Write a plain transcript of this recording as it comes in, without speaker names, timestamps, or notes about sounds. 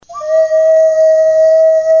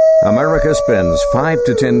America spends 5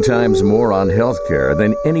 to 10 times more on healthcare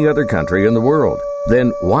than any other country in the world.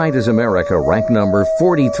 Then why does America rank number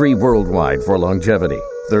 43 worldwide for longevity?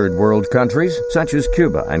 Third world countries, such as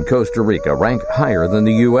Cuba and Costa Rica, rank higher than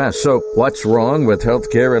the U.S. So what's wrong with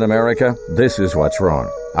healthcare in America? This is what's wrong.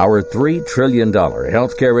 Our $3 trillion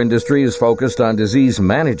healthcare industry is focused on disease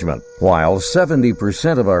management, while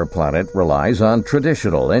 70% of our planet relies on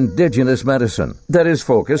traditional indigenous medicine that is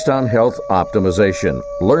focused on health optimization.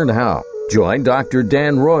 Learn how. Join Dr.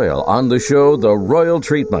 Dan Royal on the show The Royal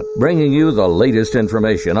Treatment, bringing you the latest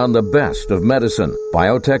information on the best of medicine,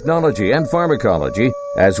 biotechnology, and pharmacology,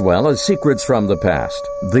 as well as secrets from the past.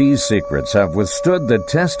 These secrets have withstood the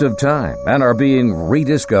test of time and are being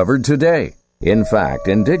rediscovered today. In fact,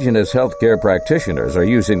 indigenous healthcare practitioners are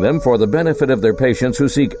using them for the benefit of their patients who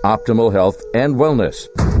seek optimal health and wellness.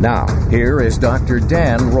 Now, here is Dr.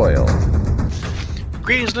 Dan Royal.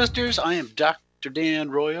 Greetings, listeners. I am Dr.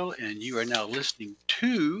 Dan Royal, and you are now listening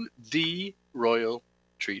to The Royal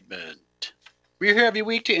Treatment. We're here every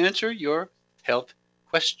week to answer your health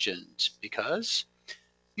questions, because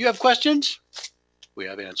you have questions, we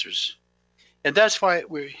have answers. And that's why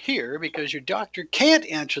we're here, because your doctor can't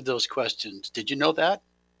answer those questions. Did you know that?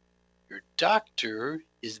 Your doctor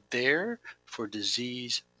is there for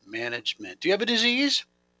disease management. Do you have a disease?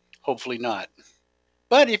 Hopefully not.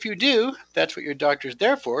 But if you do, that's what your doctor is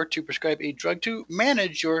there for, to prescribe a drug to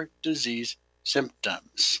manage your disease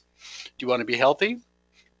symptoms. Do you want to be healthy?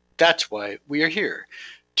 That's why we are here,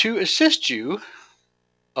 to assist you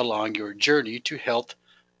along your journey to health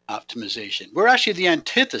optimization. We're actually the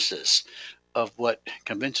antithesis of what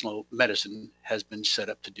conventional medicine has been set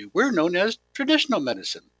up to do. We're known as traditional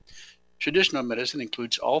medicine. Traditional medicine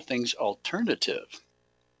includes all things alternative,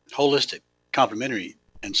 holistic, complementary,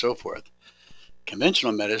 and so forth.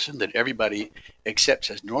 Conventional medicine that everybody accepts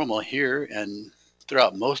as normal here and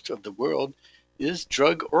throughout most of the world is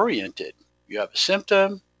drug-oriented. You have a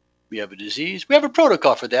symptom, we have a disease, we have a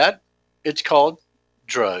protocol for that. It's called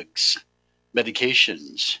drugs,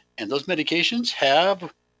 medications. And those medications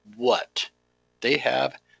have what? They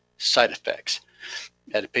have side effects.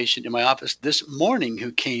 I had a patient in my office this morning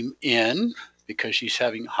who came in because she's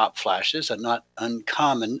having hot flashes, a not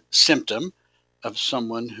uncommon symptom of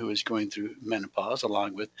someone who is going through menopause,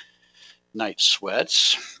 along with night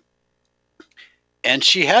sweats. And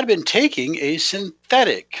she had been taking a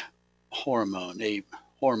synthetic hormone, a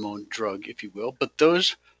hormone drug, if you will, but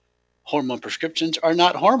those hormone prescriptions are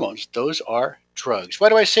not hormones. Those are drugs. Why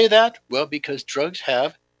do I say that? Well, because drugs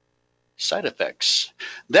have side effects.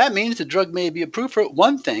 That means the drug may be approved for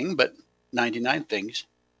one thing, but 99 things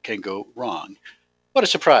can go wrong. What a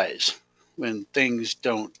surprise when things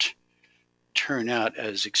don't turn out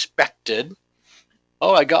as expected.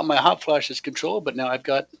 Oh, I got my hot flashes controlled, but now I've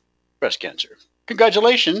got breast cancer.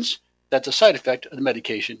 Congratulations, that's a side effect of the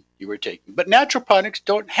medication you were taking. But natural products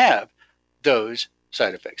don't have those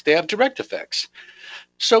side effects. They have direct effects.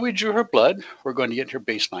 So we drew her blood. We're going to get her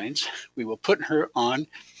baselines. We will put her on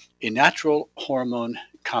a natural hormone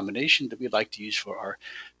combination that we like to use for our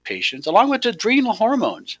patients, along with adrenal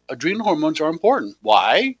hormones. Adrenal hormones are important.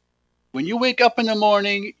 Why? When you wake up in the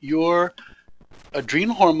morning, your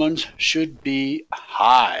adrenal hormones should be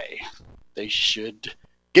high. They should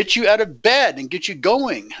get you out of bed and get you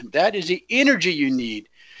going. That is the energy you need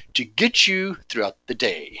to get you throughout the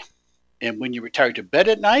day. And when you retire to bed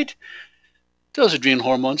at night, those adrenal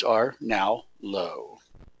hormones are now low.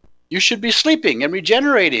 You should be sleeping and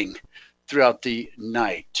regenerating throughout the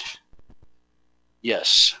night.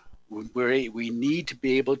 Yes, we need to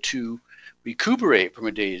be able to recuperate from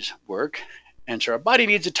a day's work. And so our body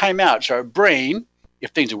needs a timeout. So our brain,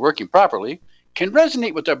 if things are working properly, can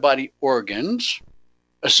resonate with our body organs,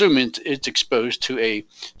 assuming it's exposed to a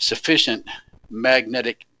sufficient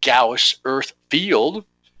magnetic Gauss Earth field,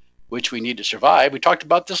 which we need to survive. We talked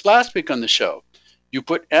about this last week on the show. You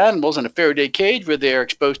put animals in a Faraday cage where they are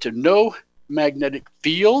exposed to no magnetic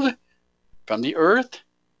field from the Earth.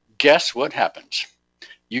 Guess what happens?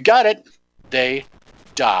 You got it. They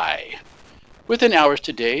die. Within hours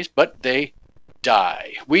to days, but they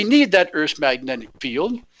die. We need that Earth's magnetic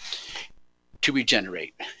field to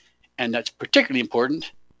regenerate. And that's particularly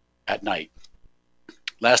important at night.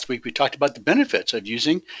 Last week we talked about the benefits of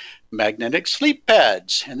using magnetic sleep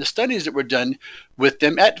pads and the studies that were done with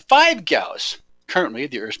them at 5 Gauss. Currently,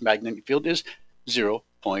 the Earth's magnetic field is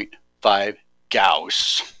 0.5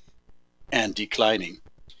 Gauss and declining.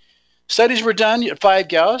 Studies were done at 5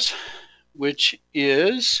 Gauss, which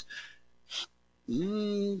is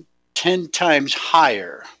 10 times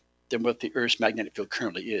higher than what the Earth's magnetic field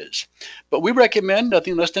currently is. But we recommend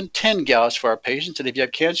nothing less than 10 Gauss for our patients, and if you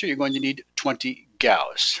have cancer, you're going to need 20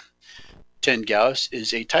 Gauss. 10 Gauss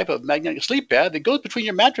is a type of magnetic sleep pad that goes between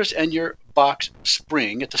your mattress and your box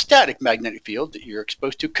spring. It's a static magnetic field that you're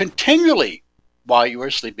exposed to continually while you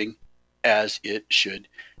are sleeping, as it should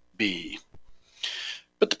be.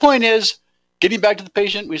 But the point is, getting back to the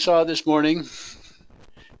patient we saw this morning,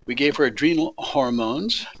 we gave her adrenal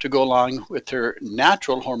hormones to go along with her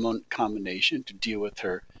natural hormone combination to deal with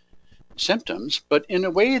her symptoms, but in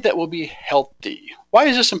a way that will be healthy. Why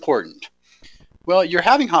is this important? Well, you're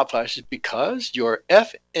having hot flashes because your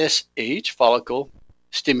FSH, follicle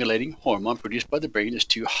stimulating hormone produced by the brain, is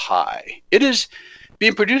too high. It is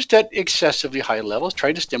being produced at excessively high levels,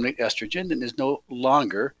 trying to stimulate estrogen that is no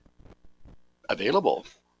longer available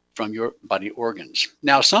from your body organs.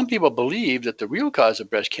 Now, some people believe that the real cause of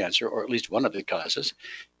breast cancer, or at least one of the causes,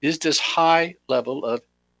 is this high level of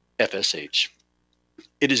FSH.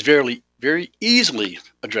 It is very, very easily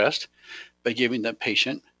addressed by giving the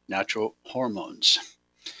patient natural hormones.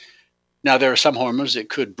 Now, there are some hormones that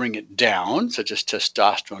could bring it down, such as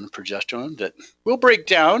testosterone and progesterone, that will break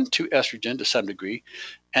down to estrogen to some degree.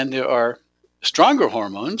 And there are stronger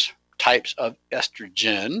hormones, types of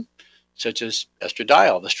estrogen, such as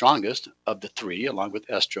estradiol, the strongest of the three, along with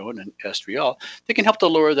estrone and estriol, that can help to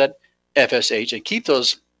lower that FSH and keep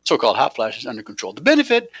those so-called hot flashes under control. The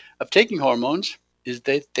benefit of taking hormones is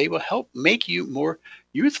that they will help make you more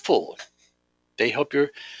youthful. They help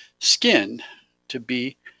your skin to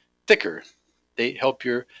be thicker. They help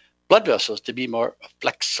your blood vessels to be more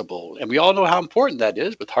flexible. And we all know how important that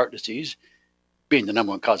is, with heart disease being the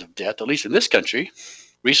number one cause of death, at least in this country.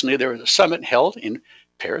 Recently, there was a summit held in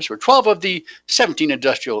Paris where 12 of the 17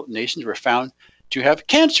 industrial nations were found to have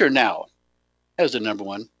cancer now as the number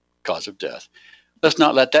one cause of death. Let's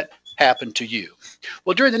not let that happen to you.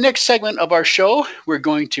 Well, during the next segment of our show, we're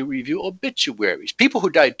going to review obituaries. People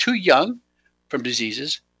who died too young from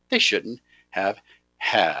diseases they shouldn't have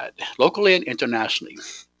had, locally and internationally.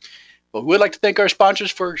 Well, we'd like to thank our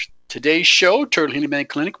sponsors for today's show, Turtle Healing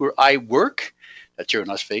Medical Clinic, where I work. That's here in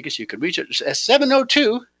Las Vegas. You can reach us at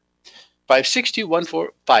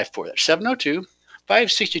 702-562-1454. That's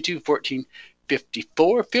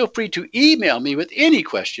 702-562-1454. Feel free to email me with any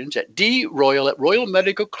questions at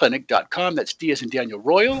droyal@royalmedicalclinic.com. That's D as in Daniel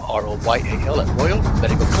Royal, ROYAL at Royal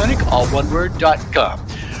Medical Clinic, all one word.com.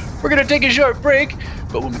 We're going to take a short break,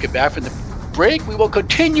 but when we get back from the break, we will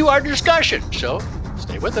continue our discussion. So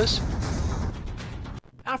stay with us.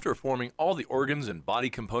 After forming all the organs and body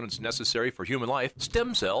components necessary for human life,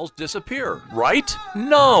 stem cells disappear, right?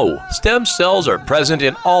 No! Stem cells are present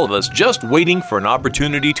in all of us, just waiting for an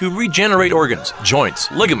opportunity to regenerate organs, joints,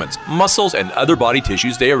 ligaments, muscles, and other body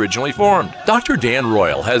tissues they originally formed. Dr. Dan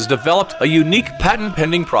Royal has developed a unique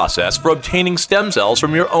patent-pending process for obtaining stem cells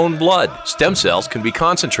from your own blood. Stem cells can be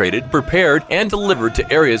concentrated, prepared, and delivered to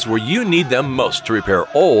areas where you need them most to repair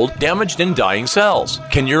old, damaged, and dying cells.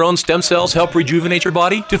 Can your own stem cells help rejuvenate your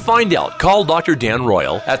body? To find out, call Dr. Dan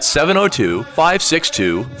Royal at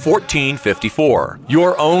 702-562-1454.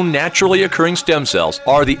 Your own naturally occurring stem cells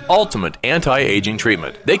are the ultimate anti-aging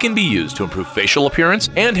treatment. They can be used to improve facial appearance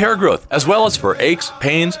and hair growth, as well as for aches,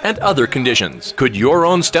 pains, and other conditions. Could your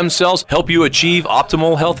own stem cells help you achieve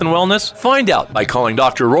optimal health and wellness? Find out by calling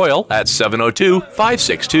Dr. Royal at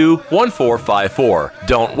 702-562-1454.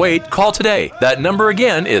 Don't wait, call today. That number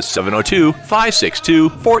again is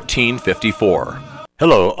 702-562-1454.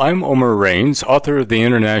 Hello, I'm Omer Raines, author of the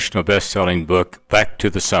international best-selling book, Back to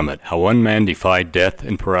the Summit, How One Man Defied Death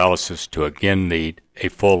and Paralysis to Again Lead a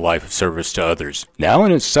Full Life of Service to Others. Now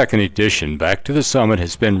in its second edition, Back to the Summit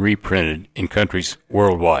has been reprinted in countries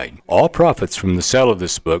worldwide. All profits from the sale of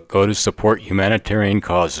this book go to support humanitarian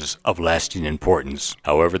causes of lasting importance.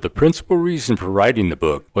 However, the principal reason for writing the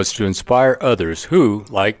book was to inspire others who,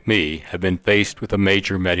 like me, have been faced with a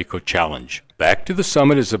major medical challenge. Back to the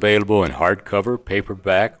Summit is available in hardcover,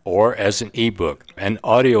 paperback, or as an ebook. An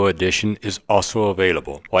audio edition is also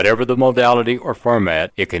available. Whatever the modality or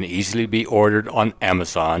format, it can easily be ordered on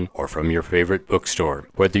Amazon or from your favorite bookstore.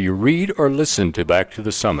 Whether you read or listen to Back to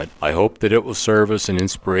the Summit, I hope that it will serve as an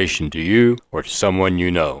inspiration to you or to someone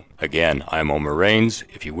you know. Again, I'm Omer Raines.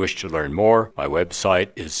 If you wish to learn more, my website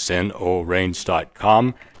is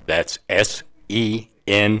senorains.com. That's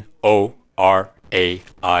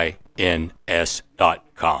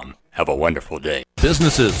SENORAINS.com. Have a wonderful day.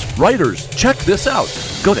 Businesses, writers, check this out.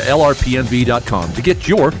 Go to lrpnv.com to get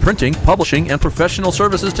your printing, publishing, and professional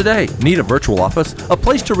services today. Need a virtual office? A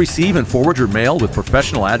place to receive and forward your mail with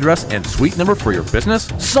professional address and suite number for your business?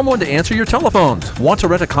 Someone to answer your telephones? Want to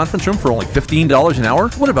rent a conference room for only $15 an hour?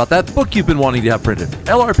 What about that book you've been wanting to have printed?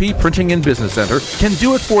 LRP Printing and Business Center can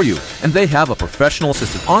do it for you, and they have a professional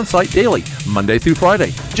assistant on site daily, Monday through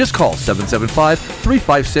Friday. Just call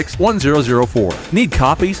 775-356-1004. Need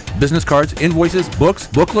copies, business cards, invoices, books,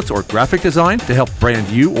 booklets, or graphic design to help brand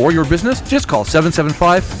you or your business? Just call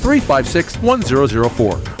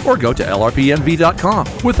 775-356-1004 or go to lrpnv.com.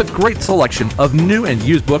 With a great selection of new and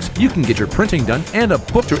used books, you can get your printing done and a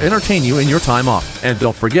book to entertain you in your time off. And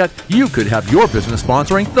don't forget, you could have your business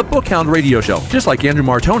sponsoring the Bookhound Radio Show, just like Andrew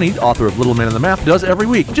Martoni, author of Little Man on the Map, does every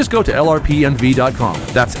week. Just go to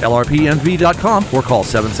lrpnv.com. That's lrpnv.com or call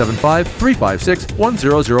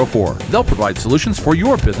 775-356-1004. They'll provide solutions for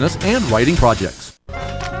your business and writing projects.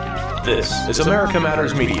 This is America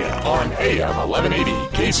Matters Media on AM 1180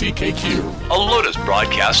 KCKQ, a Lotus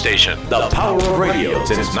broadcast station. The power of radio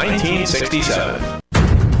since 1967.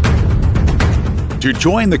 To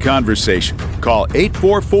join the conversation, call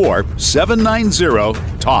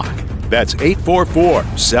 844-790-TALK. That's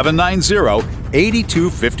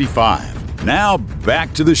 844-790-8255. Now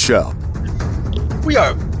back to the show. We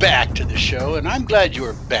are back to the show, and I'm glad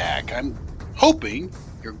you're back. I'm hoping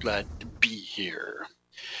you're glad to be here.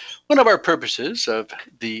 One of our purposes of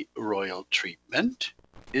the Royal Treatment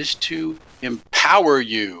is to empower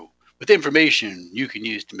you with information you can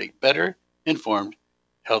use to make better informed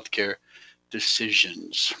healthcare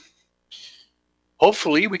decisions.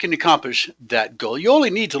 Hopefully, we can accomplish that goal. You only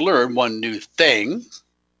need to learn one new thing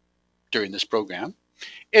during this program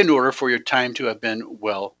in order for your time to have been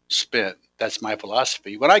well spent. That's my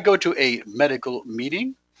philosophy. When I go to a medical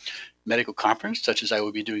meeting, medical conference, such as I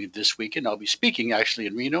will be doing this weekend, I'll be speaking actually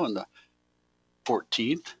in Reno on the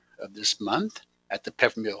 14th of this month at the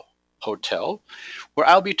Peppermill Hotel, where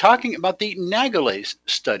I'll be talking about the Nagalase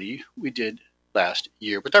study we did last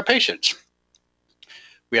year with our patients.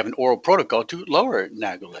 We have an oral protocol to lower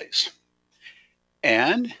Nagalase.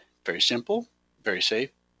 And very simple, very safe,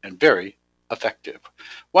 and very effective.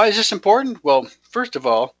 Why is this important? Well, first of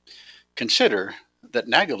all, consider that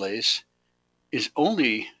Nagalase is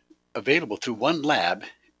only available through one lab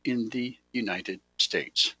in the United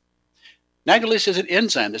States. Nagalase is an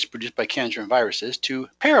enzyme that's produced by cancer and viruses to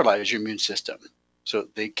paralyze your immune system so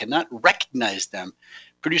they cannot recognize them,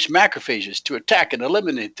 produce macrophages to attack and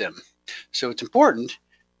eliminate them. So it's important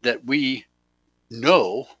that we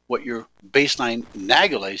know what your baseline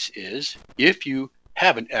Nagalase is if you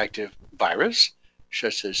have an active virus,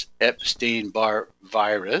 such as Epstein-Barr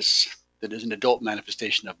virus, that is an adult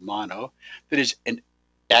manifestation of mono, that is an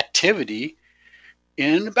activity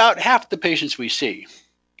in about half the patients we see.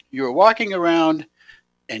 You're walking around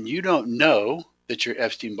and you don't know that your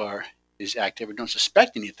Epstein-Barr is active or don't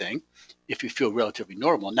suspect anything if you feel relatively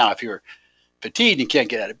normal. Now, if you're fatigued and can't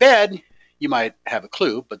get out of bed, you might have a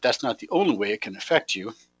clue, but that's not the only way it can affect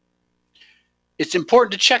you. It's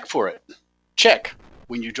important to check for it. Check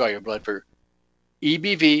when you draw your blood for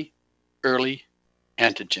EBV early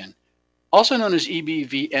antigen, also known as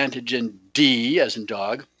EBV antigen D, as in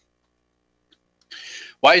dog.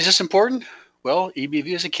 Why is this important? Well,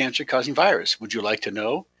 EBV is a cancer-causing virus. Would you like to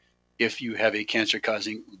know if you have a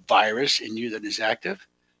cancer-causing virus in you that is active?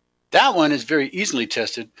 That one is very easily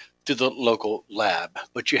tested through the local lab,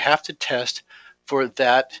 but you have to test for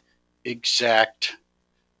that exact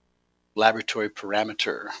laboratory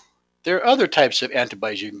parameter. There are other types of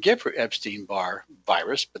antibodies you can get for Epstein-Barr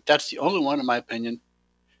virus, but that's the only one, in my opinion,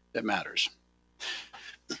 that matters.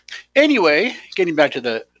 Anyway, getting back to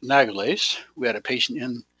the Nagalase, we had a patient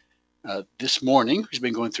in this morning who's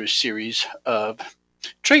been going through a series of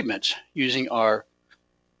treatments using our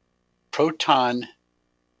proton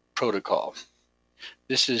protocol.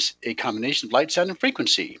 This is a combination of light, sound, and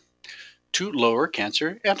frequency to lower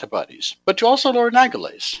cancer antibodies, but to also lower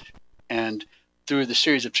Nagalase. And through the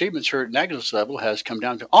series of treatments, her Nagalase level has come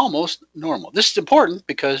down to almost normal. This is important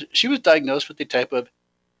because she was diagnosed with a type of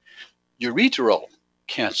ureteral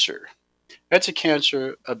cancer. That's a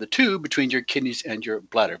cancer of the tube between your kidneys and your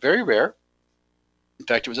bladder. Very rare. In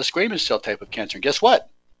fact, it was a squamous cell type of cancer. And guess what?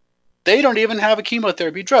 They don't even have a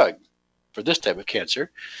chemotherapy drug for this type of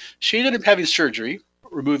cancer. She ended up having surgery,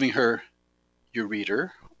 removing her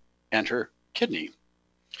ureter and her kidney.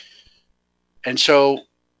 And so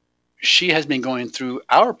she has been going through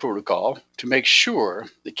our protocol to make sure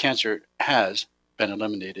the cancer has been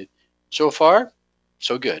eliminated. So far,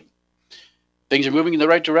 so good. Things are moving in the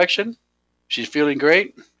right direction. She's feeling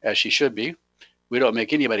great, as she should be. We don't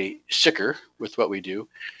make anybody sicker with what we do.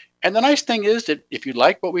 And the nice thing is that if you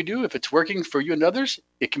like what we do, if it's working for you and others,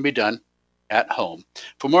 it can be done at home.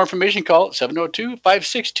 For more information, call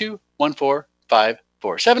 702-562-1454.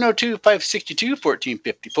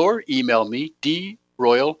 702-562-1454. Email me,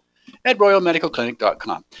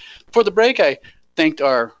 droyal@royalmedicalclinic.com. For the break, I thanked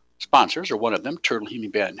our sponsors, or one of them, Turtle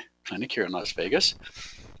Healing Band Clinic here in Las Vegas,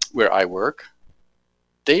 where I work.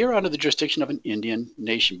 They are under the jurisdiction of an Indian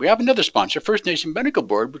nation. We have another sponsor, First Nation Medical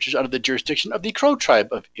Board, which is under the jurisdiction of the Crow Tribe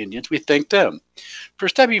of Indians. We thank them for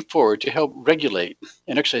stepping forward to help regulate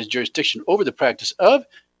and exercise jurisdiction over the practice of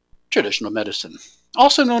traditional medicine,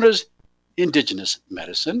 also known as indigenous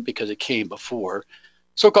medicine, because it came before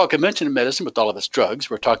so-called conventional medicine with all of its drugs.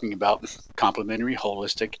 We're talking about complementary,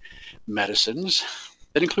 holistic medicines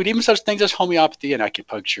that include even such things as homeopathy and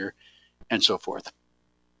acupuncture and so forth.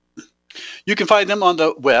 You can find them on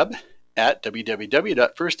the web at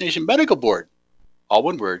www.firstnationmedicalboard, all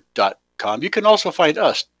one word, .com. You can also find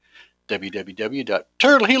us,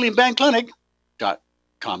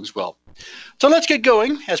 www.turtlehealingbandclinic.com as well. So let's get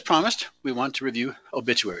going. As promised, we want to review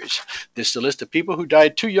obituaries. This is a list of people who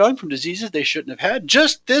died too young from diseases they shouldn't have had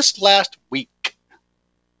just this last week.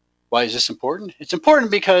 Why is this important? It's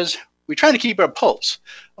important because we try to keep our pulse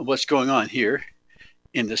of what's going on here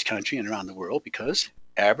in this country and around the world, because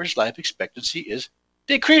average life expectancy is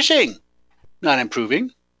decreasing, not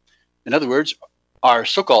improving. In other words, our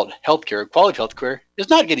so-called healthcare, quality healthcare, is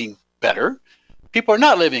not getting better. People are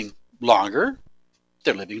not living longer,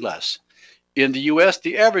 they're living less. In the U.S.,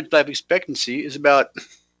 the average life expectancy is about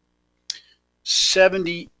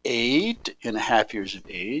 78 and a half years of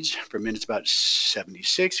age. For men, it's about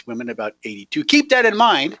 76, women about 82. Keep that in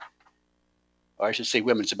mind, or I should say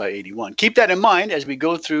women, it's about 81. Keep that in mind as we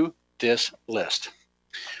go through this list.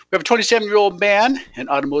 We have a 27-year-old man, an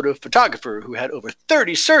automotive photographer, who had over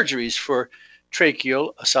 30 surgeries for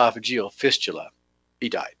tracheal esophageal fistula. He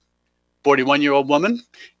died. 41-year-old woman,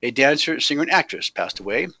 a dancer, singer, and actress, passed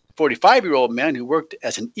away. 45-year-old man who worked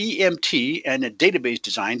as an EMT and a database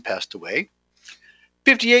design, passed away.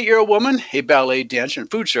 58-year-old woman, a ballet dancer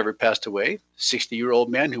and food server, passed away.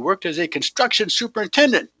 60-year-old man who worked as a construction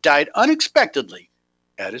superintendent died unexpectedly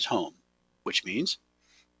at his home, which means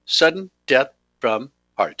sudden death from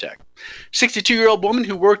heart attack. 62-year-old woman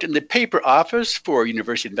who worked in the paper office for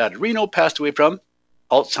University of Nevada, Reno, passed away from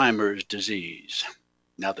Alzheimer's disease.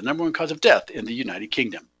 Now the number one cause of death in the United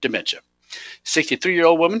Kingdom, dementia.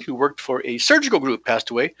 63-year-old woman who worked for a surgical group passed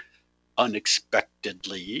away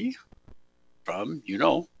unexpectedly from,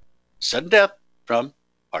 sudden death from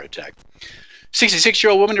heart attack.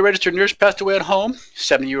 66-year-old woman, a registered nurse, passed away at home.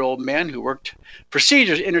 70-year-old man who worked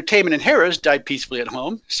procedures, entertainment, and Harris died peacefully at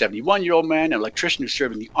home. 71-year-old man, an electrician who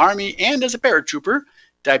served in the Army and as a paratrooper,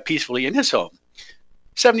 died peacefully in his home.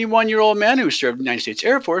 71-year-old man who served in the United States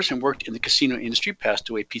Air Force and worked in the casino industry passed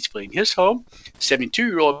away peacefully in his home.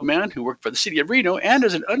 72-year-old man who worked for the city of Reno and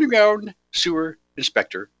as an underground sewer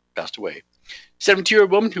inspector passed away.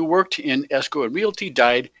 72-year-old woman who worked in escrow and realty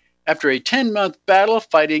died after a 10-month battle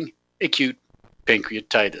fighting acute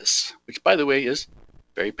pancreatitis, which, by the way, is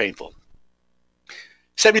very painful.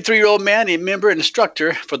 73-year-old man, a member and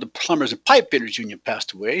instructor for the Plumbers and Pipe Fitters Union,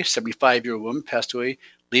 passed away. 75-year-old woman passed away,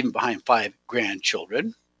 leaving behind 5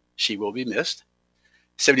 grandchildren. She will be missed.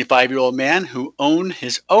 75-year-old man who owned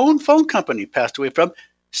his own phone company passed away from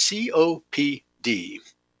COPD.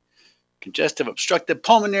 Congestive obstructive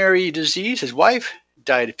pulmonary disease. His wife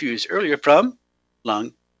died a few years earlier from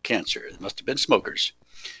lung cancer. It must have been smokers.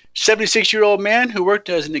 76-year-old man who worked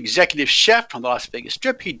as an executive chef on the Las Vegas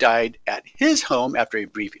Strip. He died at his home after a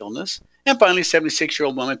brief illness. And finally,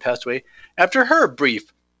 76-year-old woman passed away after her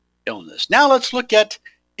brief illness. Now let's look at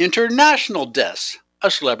international deaths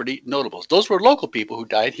of celebrity notables. Those were local people who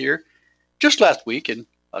died here just last week in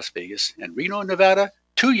Las Vegas and Reno, Nevada,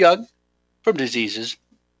 too young from diseases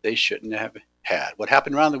they shouldn't have had. What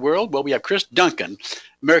happened around the world? Well, we have Chris Duncan,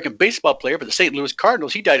 American baseball player for the St. Louis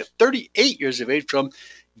Cardinals. He died at 38 years of age from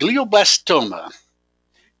glioblastoma,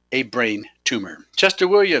 a brain tumor. Chester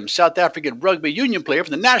Williams, South African rugby union player for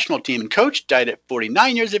the national team and coach, died at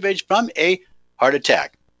 49 years of age from a heart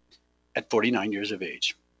attack at 49 years of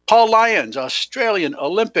age. Paul Lyons, Australian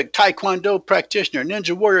Olympic Taekwondo practitioner,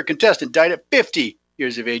 ninja warrior contestant, died at 50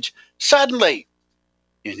 years of age, suddenly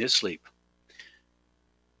in his sleep.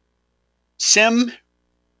 Sem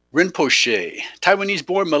Rinpoche,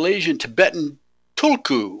 Taiwanese-born Malaysian Tibetan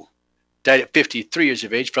Tulku, died at 53 years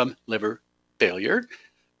of age from liver failure.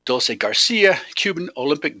 Dulce Garcia, Cuban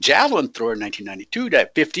Olympic javelin thrower, 1992, died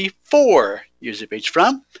at 54 years of age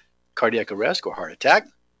from cardiac arrest or heart attack.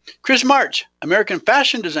 Chris March, American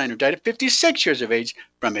fashion designer, died at 56 years of age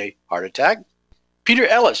from a heart attack. Peter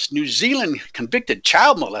Ellis, New Zealand convicted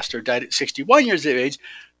child molester, died at 61 years of age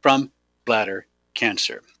from bladder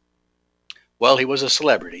cancer. Well, he was a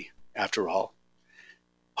celebrity, after all.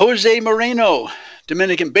 Jose Moreno,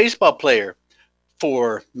 Dominican baseball player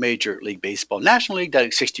for Major League Baseball, National League, died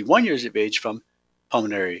at 61 years of age from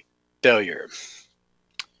pulmonary failure.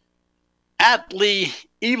 Atli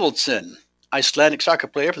Evaldsson, Icelandic soccer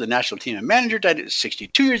player for the national team and manager, died at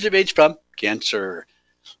 62 years of age from cancer.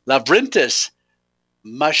 Lavrintis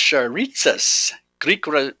Masharitsas, Greek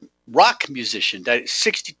rock musician, died at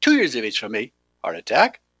 62 years of age from a heart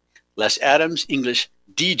attack. Les Adams, English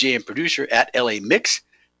DJ and producer at LA Mix,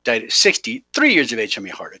 died at 63 years of age from a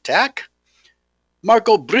heart attack.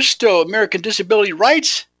 Marco Bristow, American disability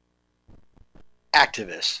rights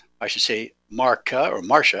activist, I should say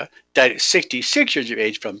Marsha, died at 66 years of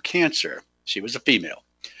age from cancer. She was a female.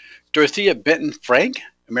 Dorothea Benton Frank,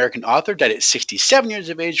 American author, died at 67 years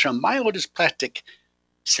of age from myelodysplastic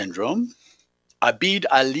syndrome. Abid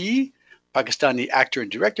Ali, Pakistani actor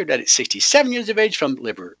and director, died at 67 years of age from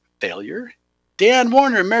liver failure. Dan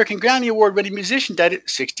Warner, American Grammy Award-winning musician, died at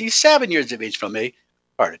 67 years of age from a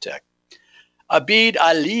heart attack. Abid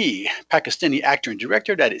Ali, Pakistani actor and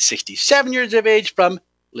director, died at 67 years of age from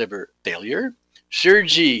liver failure.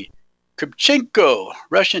 Sergei Kripchenko,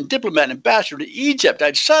 Russian diplomat and ambassador to Egypt,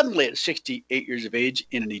 died suddenly at 68 years of age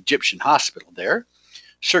in an Egyptian hospital there.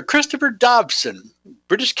 Sir Christopher Dobson,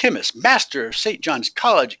 British chemist, master of St. John's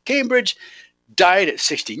College, Cambridge, died at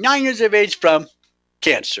 69 years of age from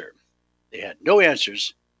cancer. They had no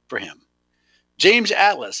answers for him. James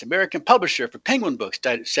Atlas, American publisher for Penguin Books,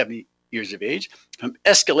 died at 70 years of age from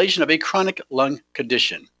escalation of a chronic lung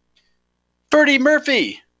condition. Ferdy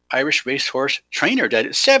Murphy, Irish racehorse trainer, died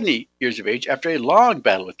at 70 years of age after a long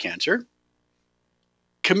battle with cancer.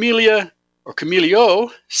 Camilio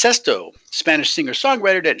Sesto, Spanish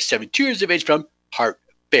singer-songwriter, died at 72 years of age from heart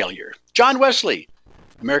failure. John Wesley,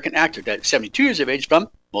 American actor, died at 72 years of age from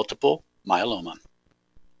multiple myeloma,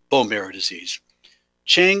 bone marrow disease.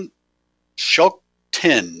 Chang Shok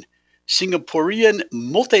Tin, Singaporean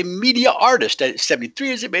multimedia artist, died at 73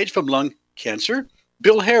 years of age from lung cancer.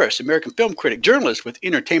 Bill Harris, American film critic, journalist with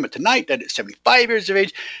Entertainment Tonight, died at 75 years of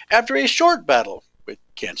age after a short battle with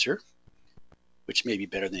cancer, which may be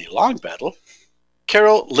better than a long battle.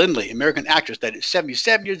 Carol Lindley, American actress, died at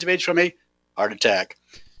 77 years of age from a heart attack.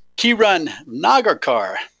 Kiran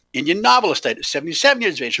Nagarkar, Indian novelist, died at 77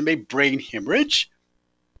 years of age from a brain hemorrhage,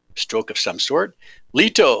 stroke of some sort.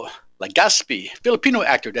 Lito Legaspi, Filipino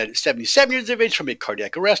actor, died at 77 years of age from a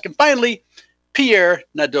cardiac arrest. And finally, Pierre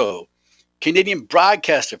Nadeau, Canadian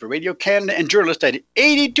broadcaster for Radio Canada and journalist, died at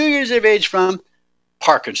 82 years of age from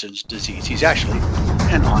Parkinson's disease. He's actually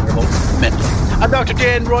an honorable mentor. I'm Dr.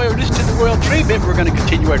 Dan Royal. Listen to the Royal Treatment. We're going to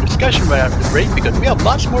continue our discussion right after the break because we have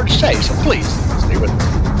lots more to say, so please stay with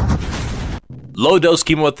us. Low-dose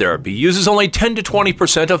chemotherapy uses only 10 to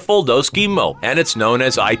 20% of full-dose chemo, and it's known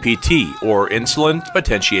as IPT, or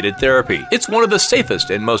insulin-potentiated therapy. It's one of the safest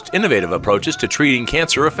and most innovative approaches to treating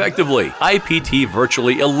cancer effectively. IPT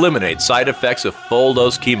virtually eliminates side effects of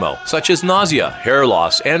full-dose chemo, such as nausea, hair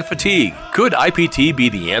loss, and fatigue. Could IPT be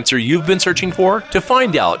the answer you've been searching for? To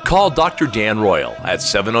find out, call Dr. Dan Royal at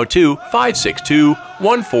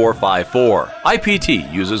 702-562-1454.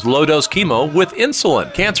 IPT uses low-dose chemo with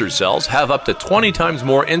insulin. Cancer cells have up to 20 times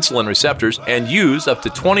more insulin receptors and use up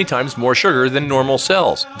to 20 times more sugar than normal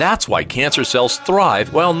cells. That's why cancer cells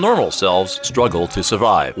thrive while normal cells struggle to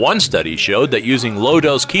survive. One study showed that using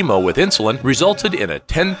low-dose chemo with insulin resulted in a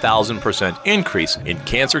 10,000% increase in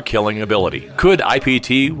cancer-killing ability. Could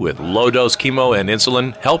IPT with low-dose chemo and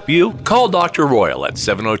insulin help you? Call Dr. Royal at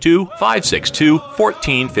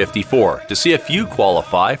 702-562-1454 to see if you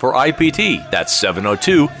qualify for IPT. That's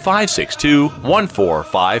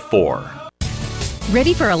 702-562-1454.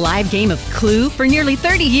 Ready for a live game of Clue? For nearly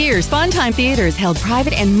 30 years, Funtime Theater has held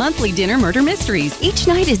private and monthly dinner murder mysteries. Each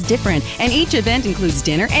night is different, and each event includes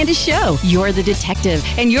dinner and a show. You're the detective,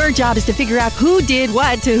 and your job is to figure out who did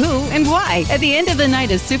what to who and why. At the end of the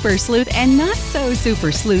night, a super sleuth and not so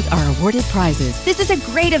super sleuth are awarded prizes. This is a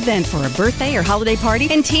great event for a birthday or holiday party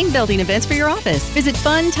and team-building events for your office. Visit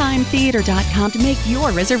funtimetheater.com to make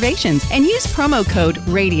your reservations and use promo code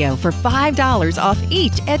RADIO for $5 off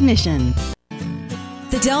each admission.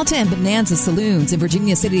 The Delta and Bonanza saloons in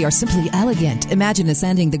Virginia City are simply elegant. Imagine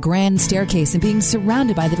ascending the grand staircase and being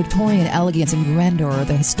surrounded by the Victorian elegance and grandeur of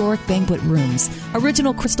the historic banquet rooms.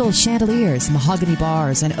 Original crystal chandeliers, mahogany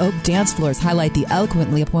bars, and oak dance floors highlight the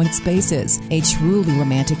eloquently appointed spaces. A truly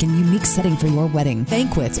romantic and unique setting for your wedding,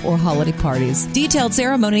 banquets, or holiday parties. Detailed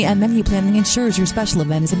ceremony and menu planning ensures your special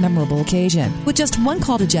event is a memorable occasion. With just one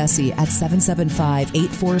call to Jesse at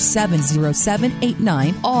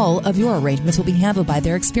 775-847-0789, all of your arrangements will be handled by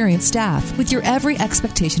their experienced staff with your every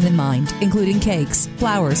expectation in mind, including cakes,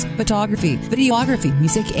 flowers, photography, videography,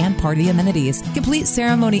 music, and party amenities. Complete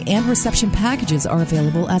ceremony and reception packages are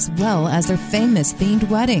available, as well as their famous themed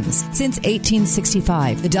weddings. Since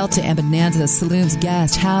 1865, the Delta and Bonanza Saloon's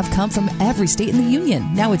guests have come from every state in the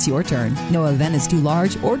Union. Now it's your turn. No event is too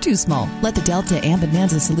large or too small. Let the Delta and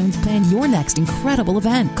Bonanza Saloons plan your next incredible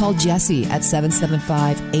event. Call Jesse at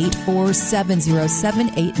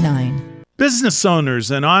 775-847-0789. Business owners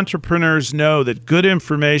and entrepreneurs know that good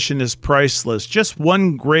information is priceless. Just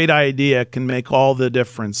one great idea can make all the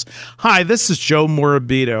difference. Hi, this is Joe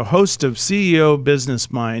Morabito, host of CEO Business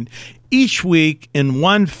Mind. Each week, in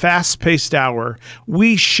one fast-paced hour,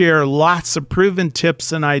 we share lots of proven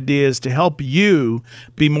tips and ideas to help you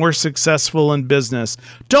be more successful in business.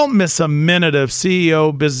 Don't miss a minute of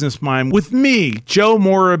CEO Business Mind with me, Joe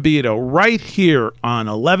Morabito, right here on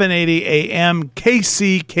 1180 AM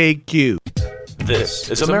KCKQ. This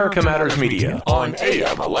is America Matters Media on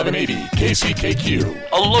AM 1180 KCKQ,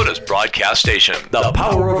 a Lotus broadcast station. The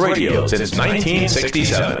power of radio since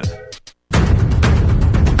 1967.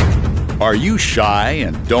 Are you shy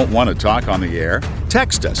and don't want to talk on the air?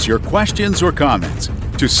 Text us your questions or comments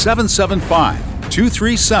to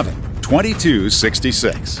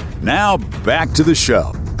 775-237-2266. Now back to the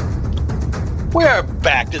show. We are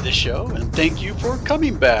back to the show, and thank you for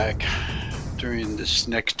coming back. During this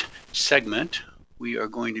next segment, we are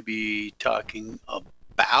going to be talking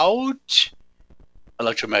about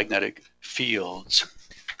electromagnetic fields,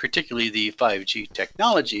 particularly the 5G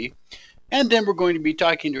technology. And then we're going to be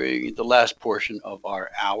talking during the last portion of our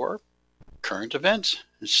hour, current events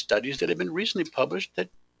and studies that have been recently published that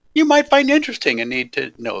you might find interesting and need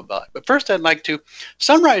to know about. But first, I'd like to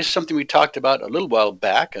summarize something we talked about a little while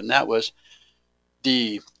back, and that was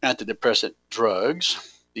the antidepressant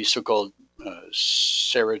drugs, the so-called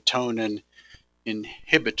serotonin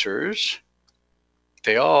inhibitors.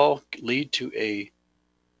 They all lead to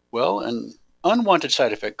an unwanted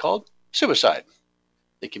side effect called suicide.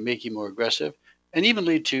 They can make you more aggressive and even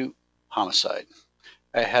lead to homicide.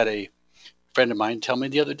 I had a friend of mine tell me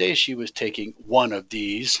the other day she was taking one of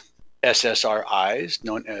these SSRIs,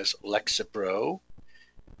 known as Lexapro,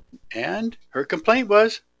 and her complaint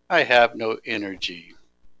was, I have no energy.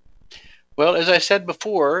 Well, as I said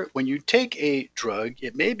before, when you take a drug,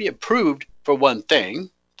 it may be approved for one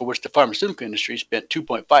thing, for which the pharmaceutical industry spent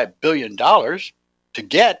 $2.5 billion to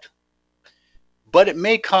get, but it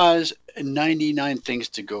may cause 99 things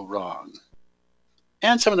to go wrong.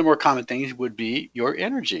 And some of the more common things would be your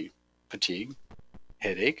energy, fatigue,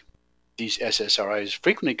 headache. These SSRIs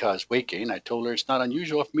frequently cause weight gain. I told her it's not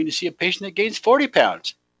unusual for me to see a patient that gains 40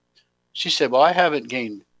 pounds. She said, well, I haven't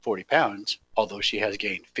gained 40 pounds, although she has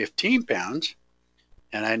gained 15 pounds.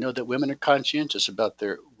 And I know that women are conscientious about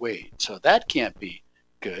their weight, so that can't be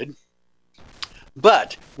good.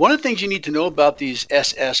 But one of the things you need to know about these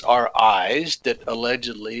SSRIs that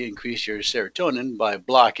allegedly increase your serotonin by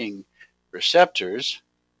blocking receptors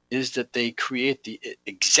is that they create the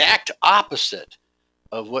exact opposite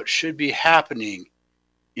of what should be happening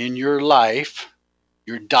in your life,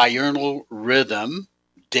 your diurnal rhythm,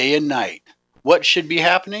 day and night. What should be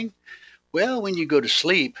happening? Well, when you go to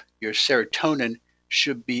sleep, your serotonin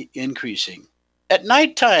should be increasing. At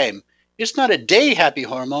nighttime, it's not a day happy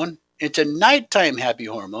hormone. It's a nighttime happy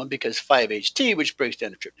hormone because 5-HT, which breaks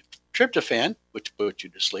down to tryptophan, which puts you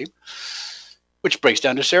to sleep, which breaks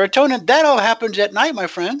down to serotonin. That all happens at night, my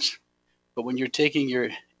friends. But when you're taking your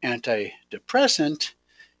antidepressant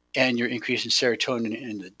and you're increasing serotonin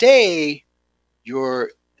in the day, your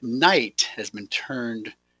night has been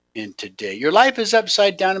turned into day. Your life is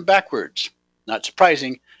upside down and backwards. Not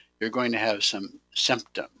surprising, you're going to have some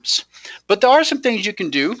symptoms. But there are some things you can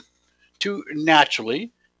do to naturally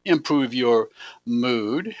improve your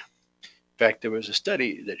mood. In fact, there was a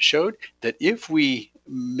study that showed that if we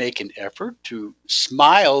make an effort to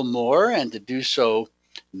smile more and to do so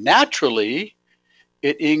naturally,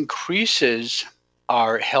 it increases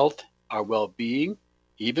our health, our well-being.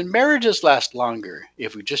 Even marriages last longer.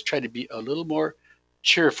 If we just try to be a little more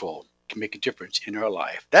cheerful, it can make a difference in our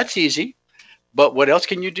life. That's easy. But what else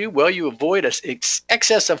can you do? Well, you avoid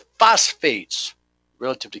excess of phosphates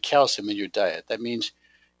relative to calcium in your diet. That means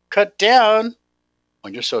cut down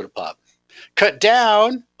on your soda pop. Cut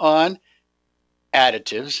down on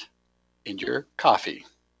additives in your coffee.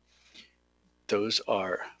 Those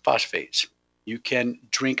are phosphates. You can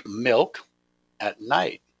drink milk at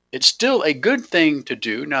night. It's still a good thing to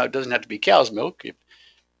do. Now, it doesn't have to be cow's milk. If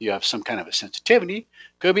you have some kind of a sensitivity, it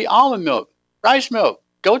could be almond milk, rice milk,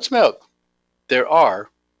 goat's milk. There are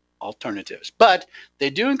alternatives. But they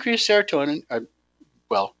do increase serotonin,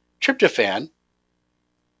 tryptophan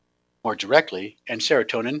more directly and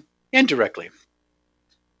serotonin indirectly.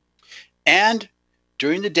 And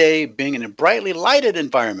during the day, being in a brightly lighted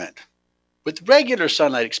environment with regular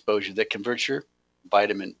sunlight exposure that converts your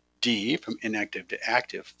vitamin D from inactive to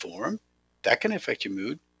active form, that can affect your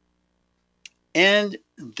mood. And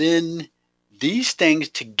then these things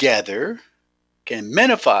together can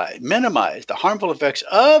minimize the harmful effects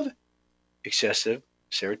of excessive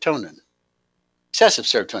serotonin,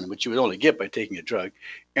 which you would only get by taking a drug,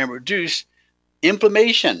 and reduce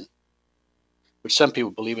inflammation, which some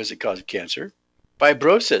people believe is a cause of cancer,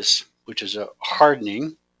 fibrosis, which is a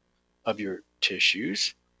hardening of your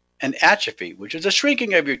tissues, and atrophy, which is a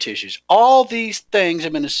shrinking of your tissues. All these things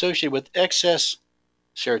have been associated with excess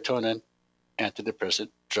serotonin antidepressant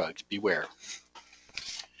drugs. Beware.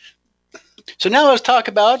 So now let's talk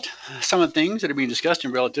about some of the things that are being discussed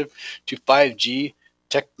in relative to 5G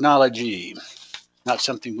technology. Not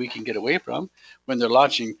something we can get away from when they're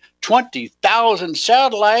launching 20,000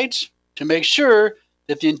 satellites to make sure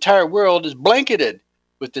that the entire world is blanketed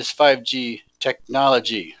with this 5G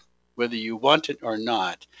technology, whether you want it or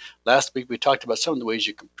not. Last week we talked about some of the ways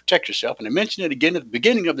you can protect yourself, and I mentioned it again at the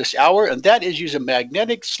beginning of this hour, and that is use a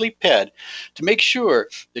magnetic sleep pad to make sure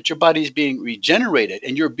that your body is being regenerated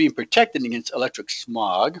and you're being protected against electric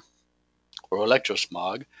smog or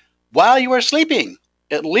electrosmog while you are sleeping.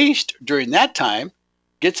 At least during that time,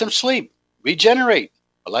 get some sleep, regenerate,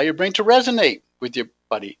 allow your brain to resonate with your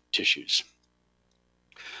body tissues.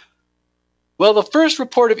 Well, the first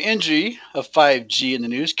report of injury of 5G in the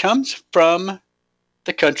news comes from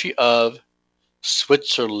the country of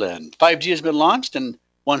Switzerland. 5G has been launched in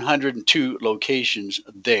 102 locations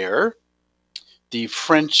there. The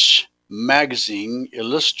French magazine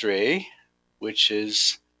Illustré, which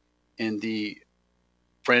is in the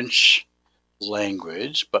French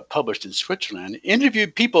language but published in Switzerland,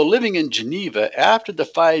 interviewed people living in Geneva after the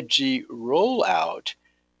 5G rollout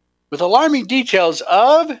with alarming details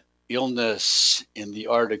of illness. In the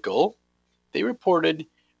article, they reported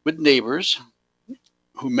with neighbors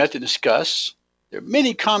who met to discuss their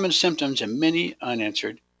many common symptoms and many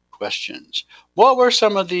unanswered questions. What were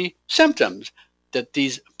some of the symptoms that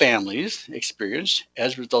these families experienced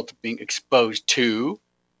as a result of being exposed to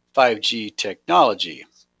 5G technology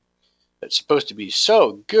that's supposed to be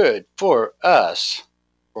so good for us,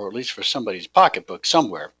 or at least for somebody's pocketbook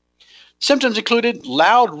somewhere? Symptoms included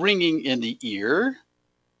loud ringing in the ear,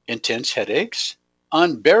 intense headaches,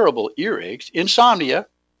 unbearable earaches, insomnia,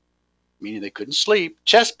 meaning they couldn't sleep,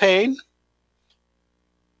 chest pain,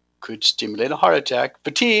 could stimulate a heart attack,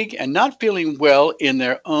 fatigue, and not feeling well in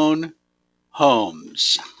their own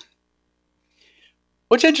homes.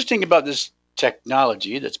 What's interesting about this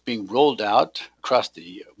technology that's being rolled out across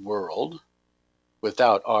the world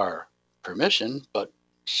without our permission, but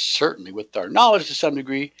certainly with our knowledge to some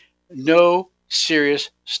degree, no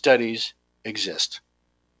serious studies exist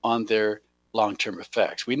on their long-term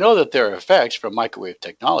effects. We know that there are effects from microwave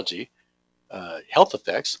technology, health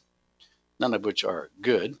effects, none of which are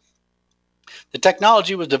good. The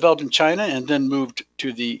technology was developed in China and then moved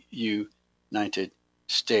to the United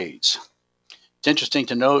States. It's interesting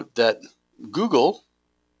to note that Google,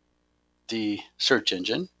 the search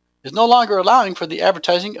engine, is no longer allowing for the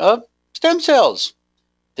advertising of stem cells.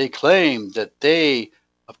 They claim that they,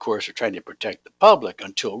 of course, are trying to protect the public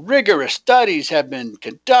until rigorous studies have been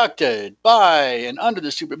conducted by and under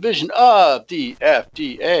the supervision of the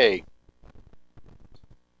FDA.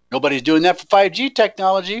 Nobody's doing that for 5G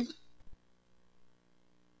technology.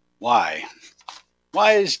 Why?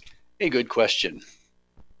 Why is a good question.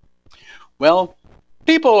 Well,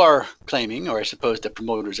 people are claiming, or I suppose the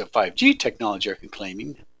promoters of 5G technology are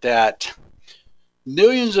claiming, that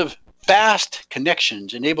millions of fast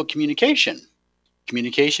connections enable communication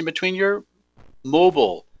between your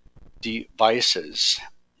mobile devices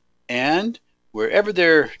and wherever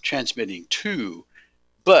they're transmitting to.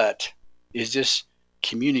 But is this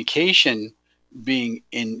communication being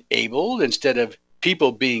enabled instead of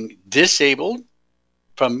people being disabled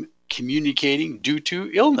from communicating due to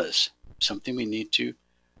illness? Something we need to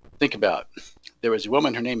think about. There was a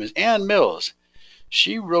woman, her name is Ann Mills.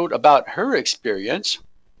 She wrote about her experience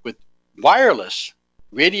with wireless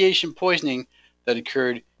radiation poisoning that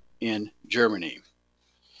occurred in Germany.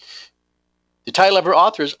 The title of her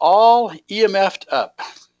author is All EMF'd Up.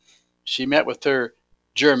 She met with her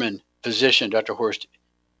German physician, Dr. Horst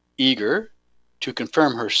Eger, to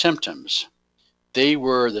confirm her symptoms. They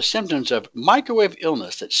were the symptoms of microwave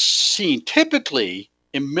illness that's seen typically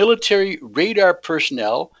in military radar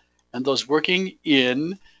personnel and those working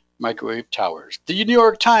in microwave towers. The New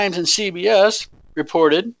York Times and CBS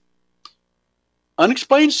reported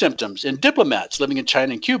unexplained symptoms in diplomats living in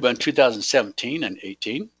China and Cuba in 2017 and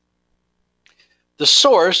 18. The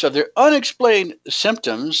source of their unexplained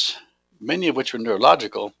symptoms, many of which were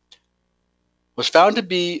neurological, was found to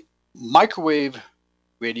be microwave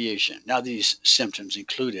radiation. Now, these symptoms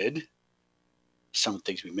included some of the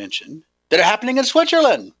things we mentioned that are happening in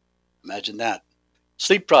Switzerland. Imagine that.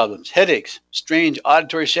 Sleep problems, headaches, strange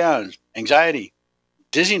auditory sounds, anxiety,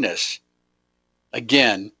 dizziness.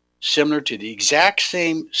 Again, similar to the exact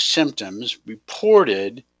same symptoms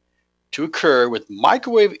reported to occur with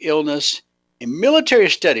microwave illness in military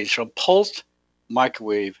studies from pulsed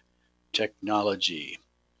microwave technology.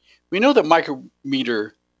 We know that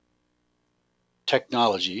micrometer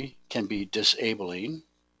technology can be disabling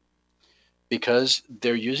because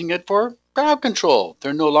they're using it for crowd control.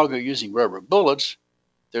 They're no longer using rubber bullets.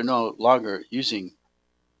 They're no longer using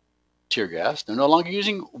tear gas. They're no longer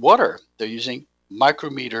using water. They're using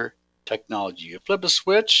micrometer technology. You flip a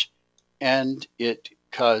switch and it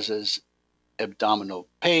causes abdominal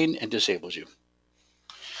pain and disables you.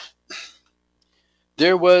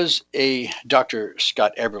 There was a Dr.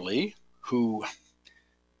 Scott Eberly who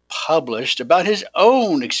published about his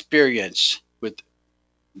own experience with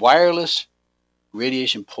wireless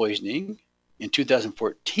radiation poisoning in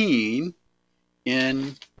 2014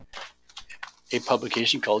 in a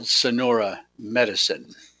publication called Sonora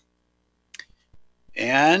Medicine.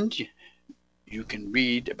 And you can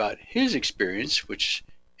read about his experience, which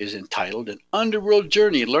is entitled An Underworld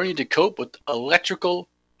Journey, Learning to Cope with Electrical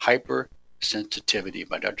Hypersensitivity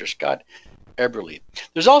by Dr. Scott Eberly.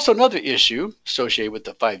 There's also another issue associated with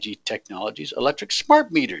the 5G technologies. Electric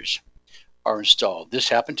smart meters are installed. This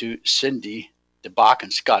happened to Cindy DeBach in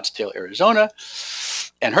Scottsdale, Arizona,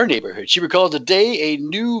 and her neighborhood. She recalls the day a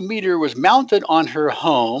new meter was mounted on her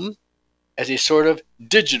home as a sort of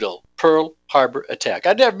digital Pearl Harbor attack.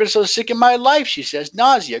 I'd never been so sick in my life, she says.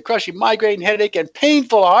 Nausea, crushing migraine, headache, and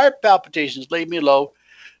painful heart palpitations laid me low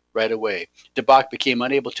right away. DeBach became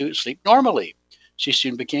unable to sleep normally. She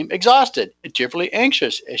soon became exhausted and tearfully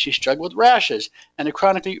anxious as she struggled with rashes and a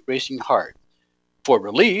chronically racing heart. For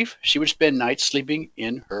relief, she would spend nights sleeping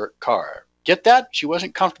in her car. Get that? She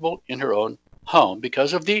wasn't comfortable in her own home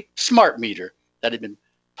because of the smart meter that had been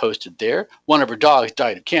posted there. One of her dogs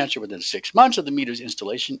died of cancer within 6 months of the meter's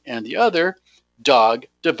installation, and the other dog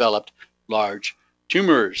developed large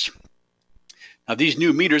tumors. Now, these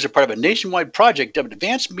new meters are part of a nationwide project of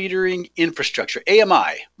Advanced Metering Infrastructure,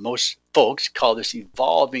 AMI. Most folks call this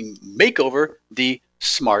evolving makeover the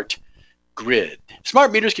smart grid.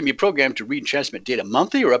 Smart meters can be programmed to read and transmit data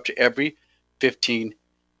monthly or up to every 15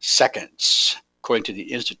 seconds. According to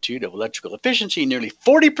the Institute of Electrical Efficiency, nearly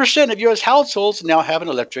 40% of U.S. households now have an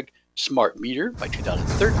electric smart meter by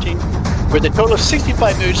 2013, with a total of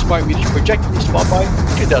 65 million smart meters projected to be installed by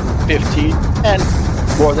 2015, and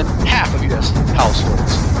more than half of U.S.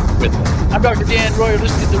 households with them. I'm Dr. Dan Royal,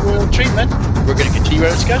 listening to The Royal Treatment. We're going to continue our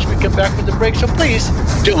discussion. We come back with the break, so please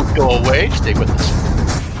don't go away. Stay with us.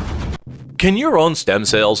 Can your own stem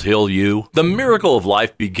cells heal you? The miracle of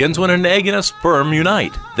life begins when an egg and a sperm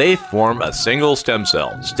unite. They form a single stem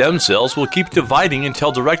cell. Stem cells will keep dividing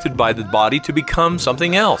until directed by the body to become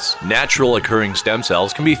something else. Natural occurring stem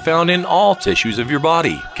cells can be found in all tissues of your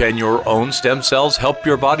body. Can your own stem cells help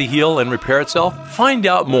your body heal and repair itself? Find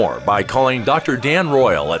out more by calling Dr. Dan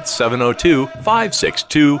Royal at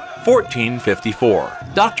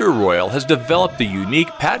 702-562-1454. Dr. Royal has developed a unique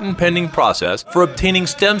patent-pending process for obtaining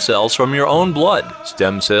stem cells from your own blood.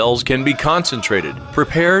 Stem cells can be concentrated,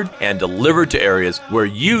 prepared, and delivered to areas where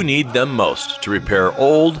you need them most to repair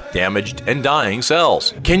old, damaged, and dying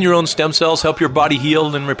cells. Can your own stem cells help your body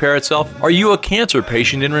heal and repair itself? Are you a cancer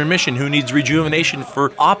patient in remission who needs rejuvenation for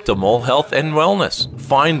optimal health and wellness?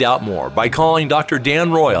 Find out more by calling Dr.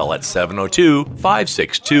 Dan Royal at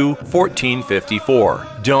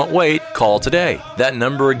 702-562-1454. Don't wait, call today. That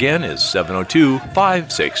number again is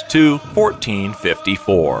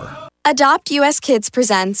 702-562-1454. Adopt US Kids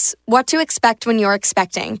presents What to Expect When You're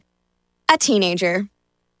Expecting. A teenager.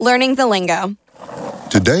 Learning the lingo.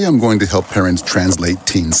 Today I'm going to help parents translate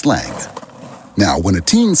teen slang. Now, when a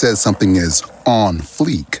teen says something is on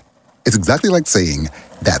fleek, it's exactly like saying,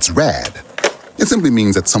 that's rad. It simply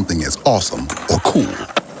means that something is awesome or cool.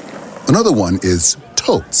 Another one is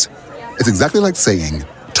totes. It's exactly like saying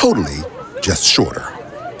totally, just shorter.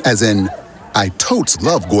 As in, I totes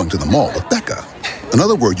love going to the mall with Becca.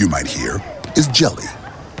 Another word you might hear is jelly.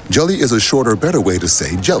 Jelly is a shorter, better way to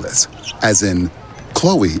say jealous. As in,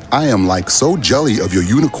 Chloe, I am like so jelly of your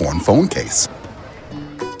unicorn phone case.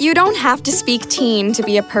 You don't have to speak teen to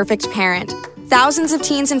be a perfect parent. Thousands of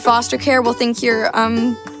teens in foster care will think you're,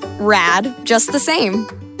 rad, just the same.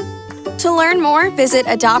 To learn more, visit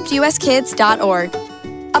adoptuskids.org.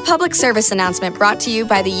 A public service announcement brought to you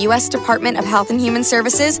by the U.S. Department of Health and Human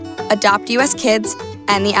Services, Adopt U.S. Kids,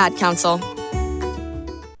 and the Ad Council.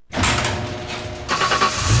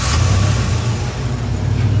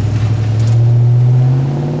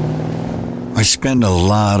 I spend a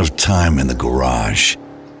lot of time in the garage,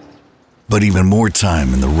 but even more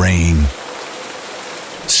time in the rain,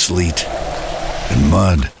 sleet, and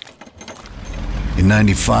mud. In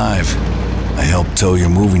 '95, I helped tow your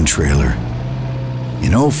moving trailer.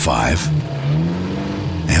 In '05,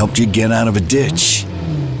 I helped you get out of a ditch.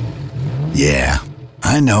 Yeah,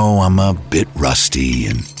 I know I'm a bit rusty,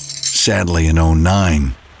 and sadly in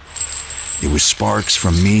 '09, it was sparks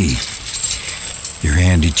from me, your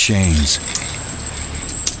handy chains,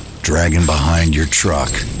 dragging behind your truck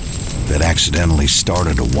that accidentally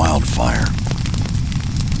started a wildfire.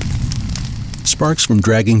 Sparks from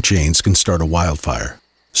dragging chains can start a wildfire.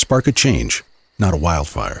 Spark a change, not a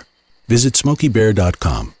wildfire. Visit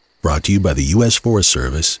SmokeyBear.com. Brought to you by the U.S. Forest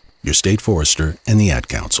Service, your state forester, and the Ad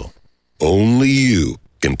Council. Only you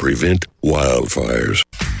can prevent wildfires.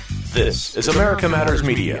 This is America Matters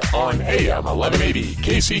Media on AM 1180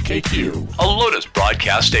 KCKQ, a Lotus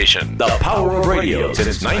broadcast station. The power of radio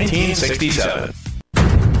since 1967.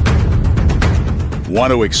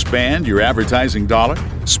 Want to expand your advertising dollar?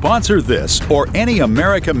 Sponsor this or any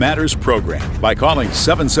America Matters program by calling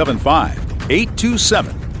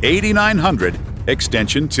 775-827-8900,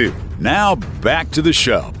 extension 2. Now back to the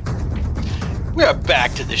show. We're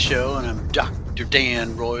back to the show, and I'm Dr.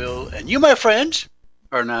 Dan Royal, and you, my friends,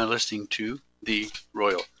 are now listening to the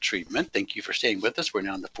Royal Treatment. Thank you for staying with us. We're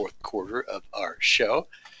now in the fourth quarter of our show.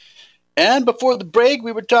 And before the break,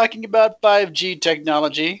 we were talking about 5G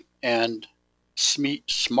technology and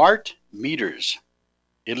smart meters,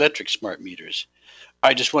 electric smart meters.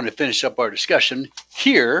 I just want to finish up our discussion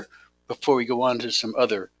here before we go on to some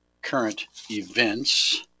other current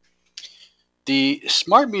events. The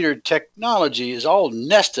smart meter technology is all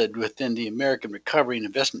nested within the American Recovery and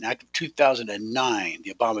Investment Act of 2009.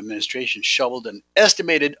 The Obama administration shoveled an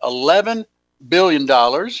estimated $11 billion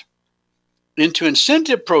into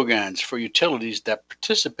incentive programs for utilities that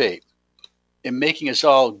participate in making us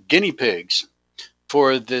all guinea pigs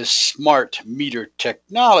for this smart meter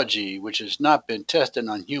technology, which has not been tested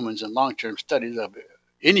on humans in long-term studies of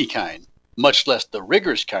any kind, much less the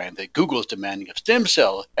rigorous kind that Google is demanding of stem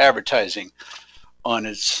cell advertising on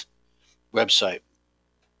its website.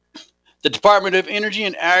 The Department of Energy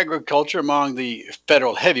and Agriculture, among the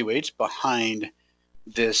federal heavyweights behind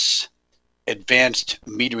this advanced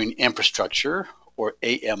metering infrastructure, or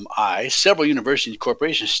AMI, several universities and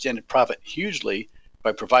corporations stand to profit hugely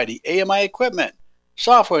by providing AMI equipment,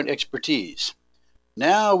 software, and expertise.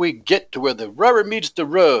 Now we get to where the rubber meets the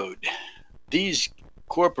road. These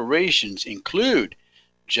corporations include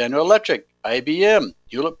General Electric, IBM,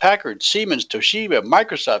 Hewlett-Packard, Siemens, Toshiba,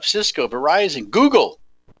 Microsoft, Cisco, Verizon, Google,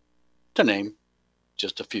 to name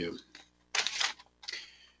just a few.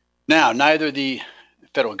 Now, neither the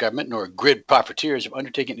federal government nor grid profiteers have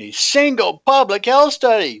undertaken a single public health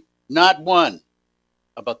study, not one,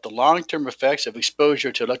 about the long-term effects of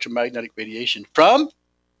exposure to electromagnetic radiation from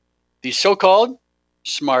these so-called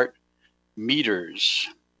smart meters.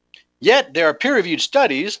 Yet there are peer-reviewed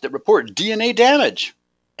studies that report DNA damage,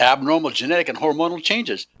 abnormal genetic and hormonal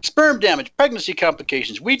changes, sperm damage, pregnancy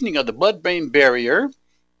complications, weakening of the blood-brain barrier,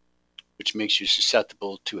 which makes you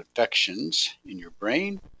susceptible to infections in your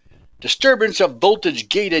brain, disturbance of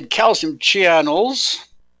voltage-gated calcium channels,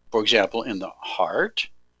 for example, in the heart,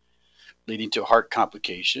 leading to heart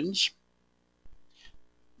complications,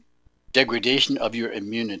 degradation of your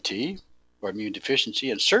immunity or immune deficiency,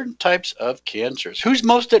 and certain types of cancers. Who's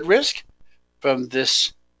most at risk from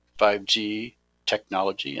this 5G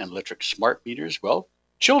technology and electric smart meters? Well,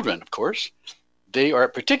 children, of course. They are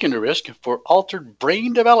at particular risk for altered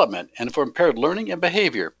brain development and for impaired learning and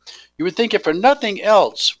behavior. You would think if for nothing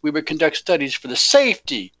else, we would conduct studies for the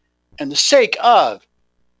safety and the sake of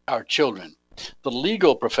our children. The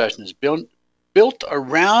legal profession is built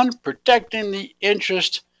around protecting the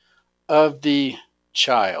interest of the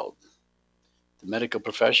child. The medical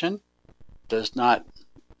profession does not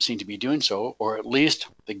seem to be doing so, or at least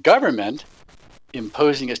the government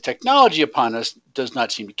imposing its technology upon us, does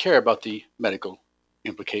not seem to care about the medical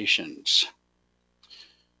implications.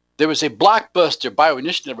 There was a blockbuster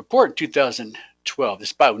bioinitiative report in 2012.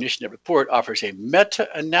 This bioinitiative report offers a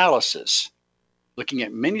meta-analysis looking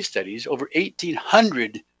at many studies, over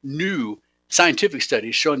 1,800 new scientific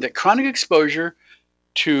studies showing that chronic exposure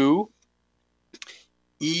to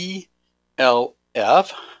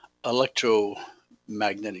ELF,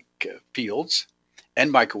 electromagnetic fields,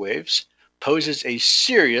 and microwaves poses a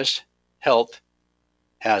serious health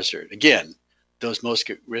hazard. Again, those most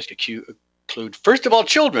at risk include, first of all,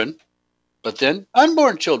 children, but then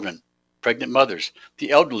unborn children, pregnant mothers,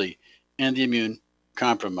 the elderly, and the immune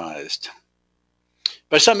compromised.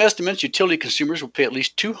 By some estimates, utility consumers will pay at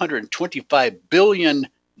least $225 billion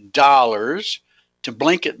to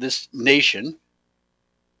blanket this nation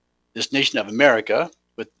of America,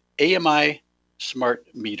 with AMI smart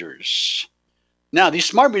meters. Now, these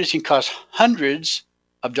smart meters can cost hundreds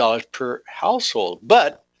of dollars per household,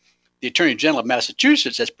 but the Attorney General of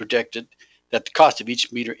Massachusetts has predicted that the cost of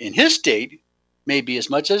each meter in his state may be as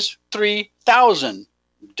much as $3,000.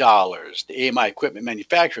 The AMI equipment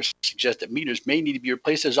manufacturers suggest that meters may need to be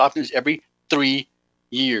replaced as often as every 3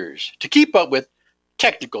 years to keep up with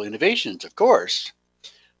technical innovations, of course.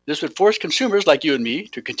 This would force consumers like you and me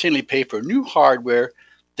to continually pay for new hardware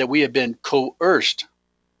that we have been coerced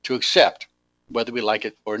to accept, whether we like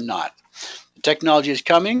it or not. The technology is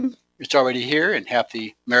coming. It's already here in half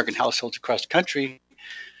the American households across the country.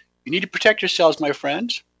 You need to protect yourselves, my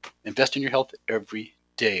friends. Invest in your health every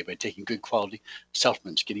day by taking good quality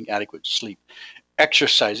supplements, getting adequate sleep,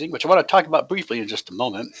 exercising, which I want to talk about briefly in just a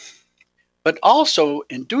moment, but also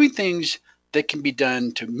in doing things that can be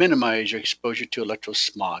done to minimize your exposure to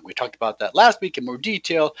electrosmog. We talked about that last week in more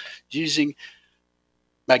detail, using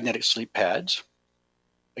magnetic sleep pads.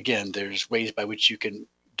 Again, there's ways by which you can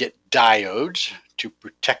get diodes to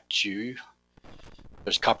protect you.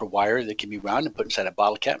 There's copper wire that can be wound and put inside a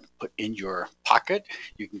bottle cap, put in your pocket.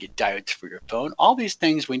 You can get diodes for your phone. All these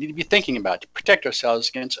things we need to be thinking about to protect ourselves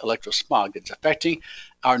against electrosmog that's affecting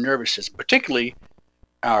our nervous system, particularly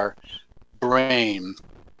our brain.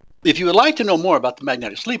 If you would like to know more about the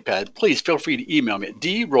magnetic sleep pad, please feel free to email me at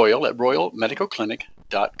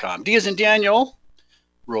droyal@royalmedicalclinic.com. D as in Daniel,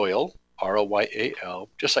 Royal, R-O-Y-A-L,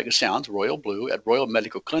 just like it sounds, Royal Blue at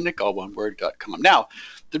royalmedicalclinic, all one word.com. Now,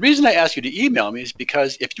 the reason I ask you to email me is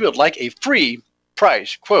because if you would like a free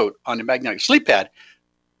price quote on a magnetic sleep pad,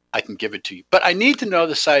 I can give it to you. But I need to know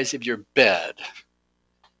the size of your bed.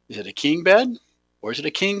 Is it a king bed or is it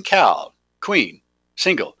a king cow, queen,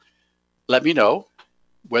 single? Let me know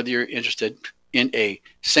whether you're interested in a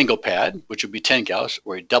single pad, which would be 10 gauss,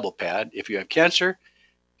 or a double pad. If you have cancer,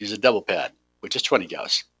 use a double pad, which is 20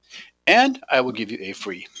 gauss. And I will give you a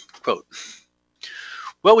free quote.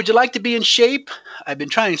 Well, would you like to be in shape? I've been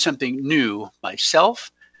trying something new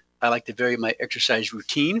myself. I like to vary my exercise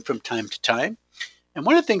routine from time to time. And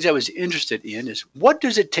one of the things I was interested in is, what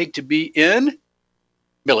does it take to be in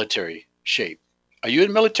military shape? Are you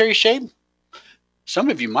in military shape? Some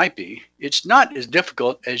of you might be. It's not as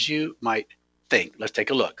difficult as you might think. Let's take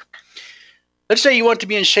a look. Let's say you want to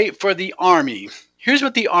be in shape for the Army. Here's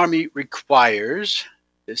what the Army requires.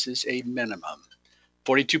 This is a minimum.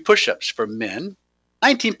 42 push-ups for men,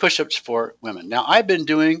 19 push-ups for women. Now, I've been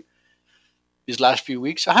doing these last few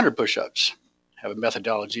weeks 100 push-ups. I have a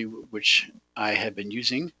methodology which I have been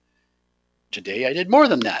using. Today, I did more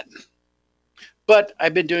than that. But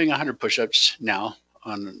I've been doing 100 push-ups now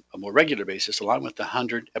on a more regular basis, along with the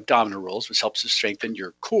 100 abdominal rolls, which helps to strengthen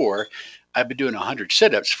your core. I've been doing 100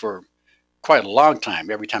 sit-ups for quite a long time,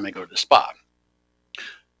 every time I go to the spa.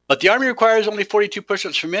 But the Army requires only 42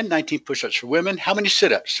 push-ups for men, 19 push-ups for women. How many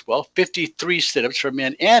sit-ups? Well, 53 sit-ups for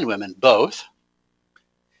men and women, both.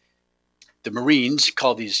 The Marines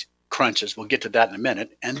call these crunches. We'll get to that in a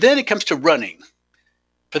minute. And then it comes to running.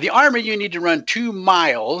 For the Army, you need to run 2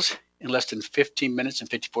 miles in less than 15 minutes and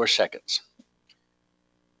 54 seconds.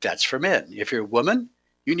 That's for men. If you're a woman,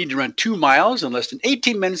 you need to run 2 miles in less than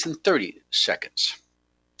 18 minutes and 30 seconds.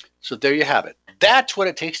 So there you have it. That's what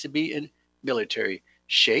it takes to be in military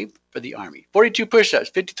shape for the Army. 42 push-ups,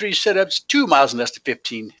 53 sit-ups, 2 miles in less than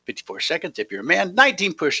 54 seconds. If you're a man,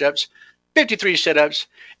 19 push-ups, 53 sit-ups,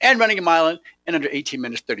 and running a mile in under 18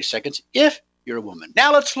 minutes, 30 seconds if you're a woman.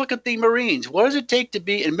 Now let's look at the Marines. What does it take to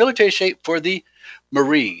be in military shape for the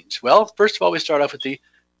Marines? Well, first of all, we start off with the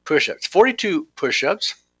push-ups. 42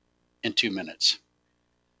 push-ups in 2 minutes.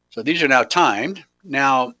 So these are now timed.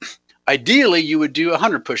 Now, ideally, you would do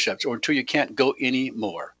 100 push-ups or until you can't go any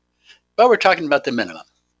more. But we're talking about the minimum.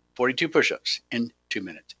 42 push-ups in 2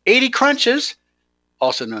 minutes. 80 crunches,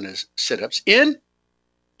 also known as sit-ups, in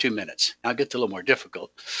 2 minutes. Now it gets a little more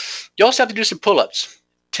difficult. You also have to do some pull-ups.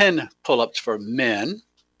 10 pull-ups for men,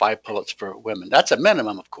 5 pull-ups for women. That's a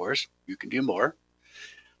minimum, of course. You can do more.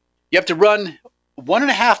 You have to run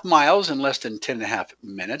 1.5 miles in less than 10.5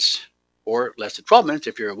 minutes, or less than 12 minutes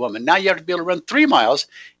if you're a woman. Now you have to be able to run 3 miles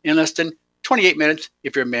in less than 28 minutes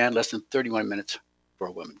if you're a man, less than 31 minutes for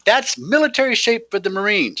a woman. That's military shape for the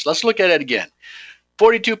Marines. Let's look at it again.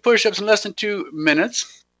 42 push-ups in less than 2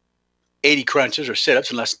 minutes. 80 crunches or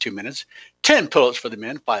sit-ups in less than 2 minutes. 10 pull-ups for the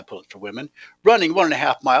men, 5 pull-ups for women. Running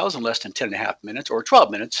 1.5 miles in less than 10.5 minutes, or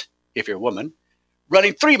 12 minutes if you're a woman.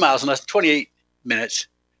 Running 3 miles in less than 28 minutes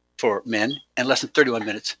for men, and less than 31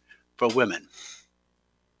 minutes for women.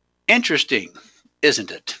 Interesting,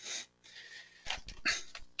 isn't it?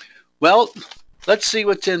 Well, let's see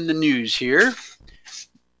what's in the news here.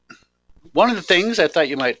 One of the things I thought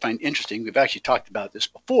you might find interesting, we've actually talked about this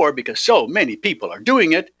before because so many people are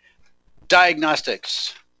doing it,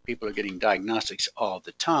 diagnostics. People are getting diagnostics all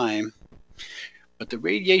the time. But the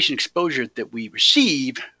radiation exposure that we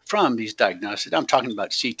receive from these diagnostics, I'm talking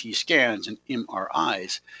about CT scans and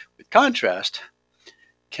MRIs with contrast,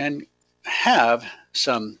 can have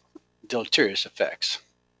some deleterious effects.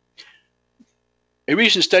 A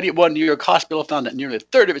recent study at one New York hospital found that nearly a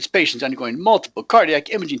third of its patients undergoing multiple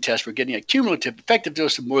cardiac imaging tests were getting a cumulative effective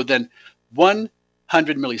dose of more than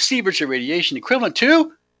 100 millisieverts of radiation, equivalent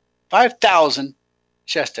to 5,000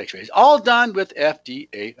 chest x-rays, all done with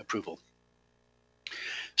FDA approval.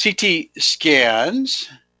 CT scans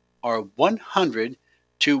are 100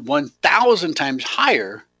 to 1,000 times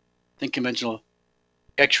higher than conventional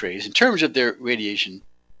x-rays in terms of their radiation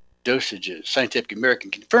dosages. Scientific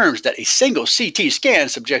American confirms that a single CT scan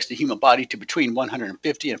subjects the human body to between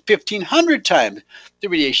 150 and 1,500 times the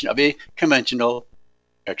radiation of a conventional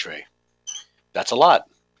x-ray. That's a lot.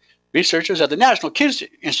 Researchers at the National Cancer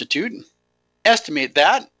Institute estimate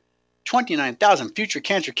that 29,000 future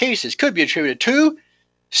cancer cases could be attributed to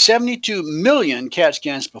 72 million CAT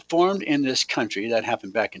scans performed in this country. That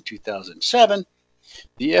happened back in 2007.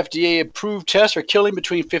 The FDA-approved tests are killing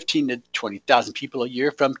between 15 to 20,000 people a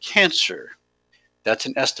year from cancer. That's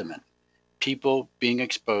an estimate. People being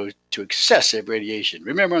exposed to excessive radiation.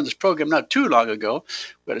 Remember on this program not too long ago,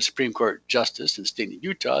 we had a Supreme Court justice in the state of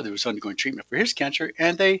Utah that was undergoing treatment for his cancer,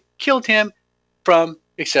 and they killed him from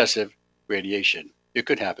excessive radiation. It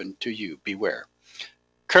could happen to you. Beware.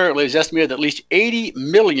 Currently, it's estimated that at least 80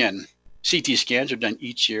 million CT scans are done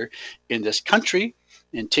each year in this country.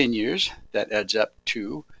 In 10 years, that adds up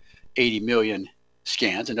to 80 million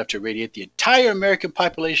scans, enough to irradiate the entire American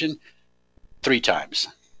population 3 times.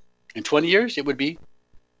 In 20 years, it would be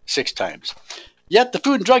 6 times. Yet the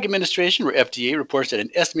Food and Drug Administration, or FDA, reports that an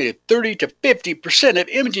estimated 30 to 50% of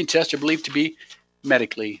imaging tests are believed to be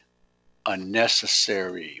medically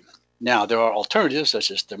unnecessary. Now, there are alternatives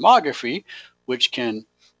such as thermography, which can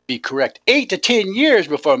be correct 8 to 10 years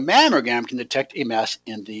before a mammogram can detect a mass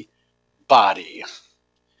in the body.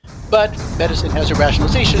 But medicine has a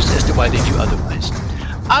rationalization as to why they do otherwise.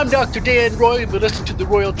 I'm Dr. Dan Roy. You've been listening to The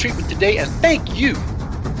Royal Treatment today, and thank you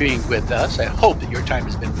for being with us. I hope that your time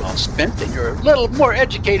has been well spent and you're a little more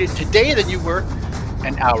educated today than you were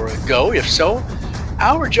an hour ago. If so,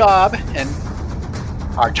 our job and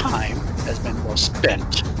our time has been well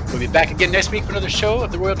spent. We'll be back again next week for another show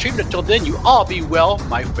of The Royal Treatment. Until then, you all be well,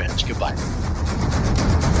 my friends. Goodbye.